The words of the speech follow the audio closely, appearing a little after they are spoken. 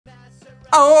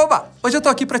Aoba! Hoje eu tô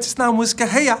aqui pra te ensinar a música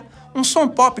Hey Ya, um som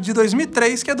pop de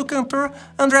 2003 que é do cantor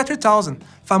André 3000,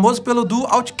 famoso pelo duo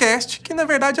Outkast, que na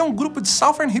verdade é um grupo de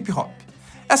Southern Hip Hop.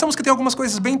 Essa música tem algumas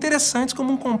coisas bem interessantes,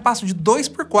 como um compasso de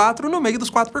 2x4 no meio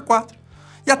dos 4x4,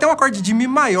 e até um acorde de Mi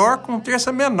maior com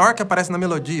terça menor que aparece na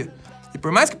melodia. E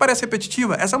por mais que pareça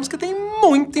repetitiva, essa música tem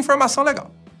muita informação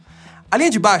legal. A linha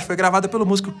de baixo foi gravada pelo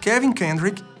músico Kevin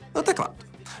Kendrick no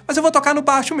teclado. Mas eu vou tocar no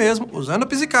baixo mesmo, usando o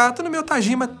pizzicato no meu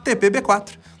Tajima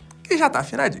TPB4, que já tá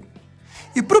afinadinho.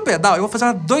 E pro pedal eu vou fazer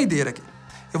uma doideira aqui.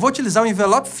 Eu vou utilizar o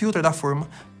envelope filter da forma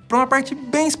para uma parte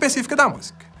bem específica da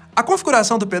música. A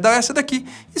configuração do pedal é essa daqui,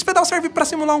 e esse pedal serve para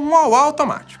simular um wah-wah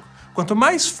automático. Quanto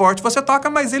mais forte você toca,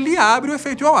 mais ele abre o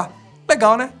efeito de wah-wah.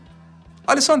 Legal, né?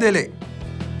 Olha o som dele aí.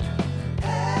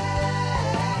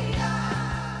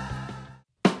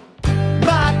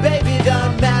 Baby,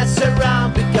 don't mess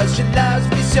around because she loves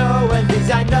me so, and this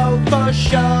I know for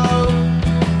sure.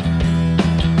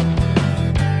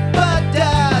 But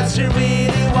does she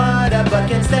really wanna, but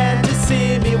can't stand to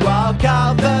see me walk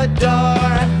out the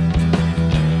door?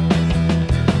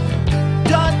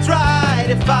 Don't try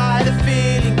to fight the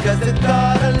feeling, cause the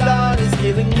thought alone is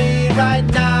killing me right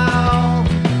now.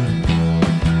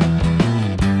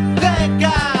 Thank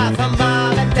God for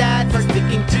mom and dad for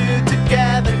sticking two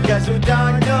together, cause we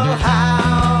don't know how.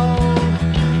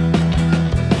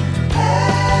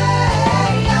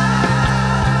 Hey, yeah.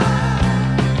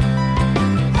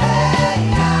 Hey, yeah. Hey,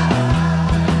 yeah.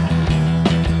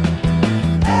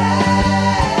 Hey, yeah.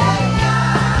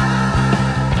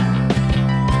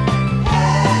 Hey,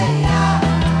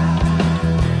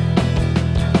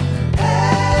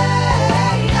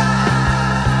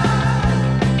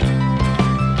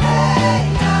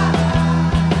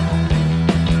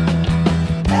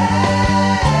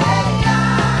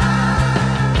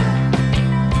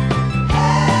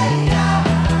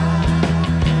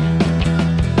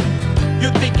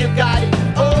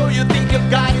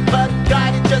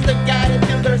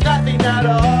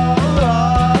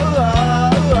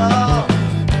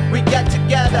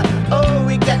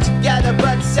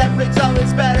 separate's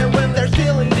always better when there's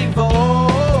feeling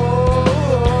involved.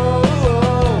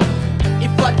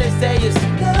 If what they say is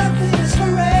nothing is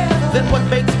forever, then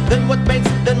what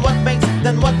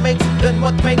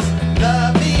makes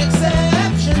love the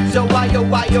exception? So why are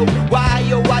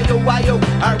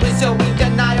we so in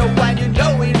denial when you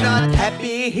know we're not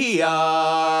happy here?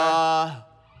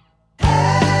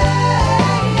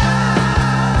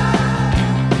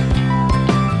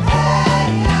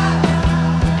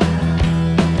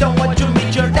 Don't want to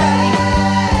meet your daddy,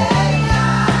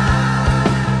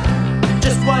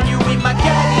 just want you in my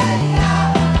caddy.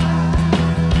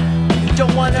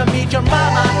 Don't wanna meet your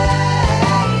mama,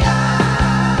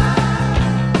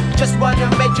 just wanna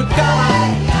make you come.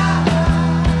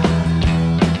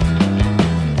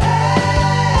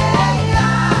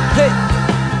 Hey,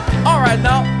 alright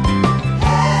now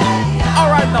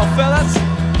fellas.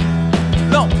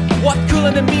 No, what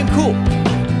cooler than being cool?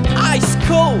 Ice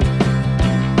cold.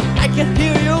 I can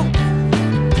hear you.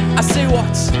 I say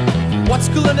what's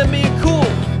cooler than being cool?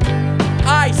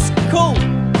 Ice cold.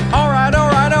 Alright.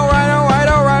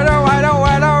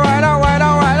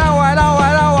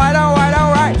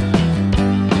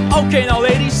 Okay now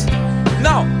ladies,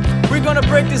 now we're gonna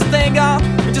break this thing out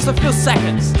in just a few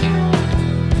seconds.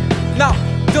 Now,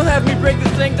 don't have me break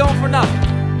this thing down for nothing.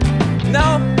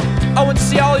 Now, I want to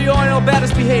see all you on your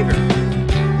baddest behavior.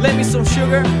 Lend me some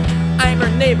sugar, I'm your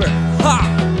neighbor. Ha!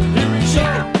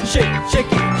 Shake it,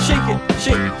 shake it, shake it,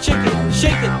 shake it, shake it,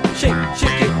 shake it, shake it,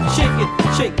 shake it, shake it,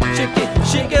 shake it, shake it,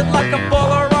 shake it like a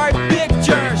Polaroid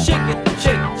picture. Shake it,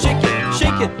 shake it, shake it,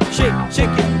 shake it, shake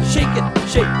it, shake it,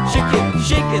 shake it,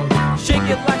 shake it, shake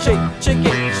it like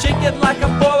shake it like a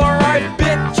Polaroid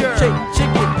picture. Shake it,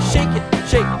 shake it, shake it,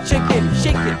 shake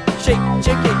it, shake it,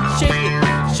 shake it,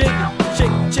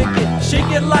 shake it,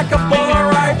 shake it like a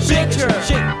Polaroid picture.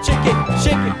 Shake it, sugar.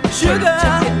 Shake it,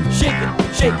 shake it,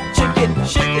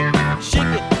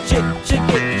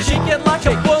 shake it like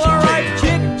a Polaroid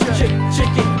picture.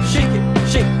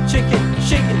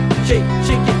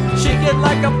 Shake it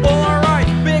like a Polaroid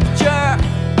picture.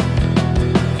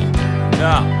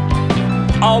 Now,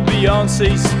 all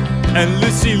Beyoncé's and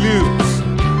Lucy Lou's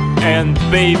and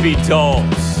baby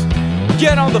dolls.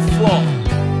 Get on the floor.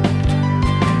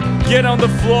 Get on the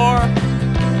floor.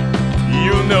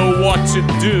 You know what to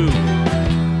do.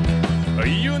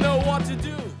 You know what to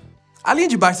do. A linha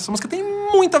de baixo dessa música tem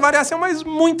muita variação, mas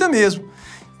muita mesmo.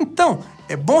 Então,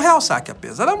 é bom realçar que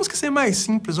apesar da música ser mais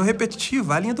simples ou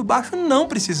repetitiva, a linha do baixo não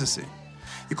precisa ser.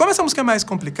 E como essa música é mais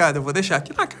complicada, eu vou deixar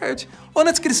aqui na card ou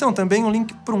na descrição também um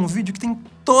link para um vídeo que tem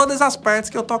todas as partes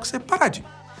que eu toco separadinho.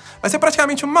 Vai ser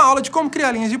praticamente uma aula de como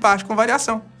criar linhas de baixo com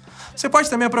variação. Você pode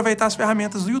também aproveitar as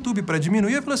ferramentas do YouTube para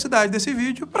diminuir a velocidade desse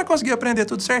vídeo para conseguir aprender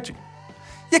tudo certinho.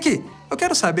 E aqui, eu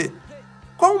quero saber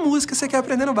qual música você quer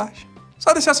aprender no baixo.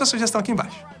 Só deixar sua sugestão aqui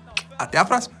embaixo. Até a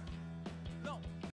próxima!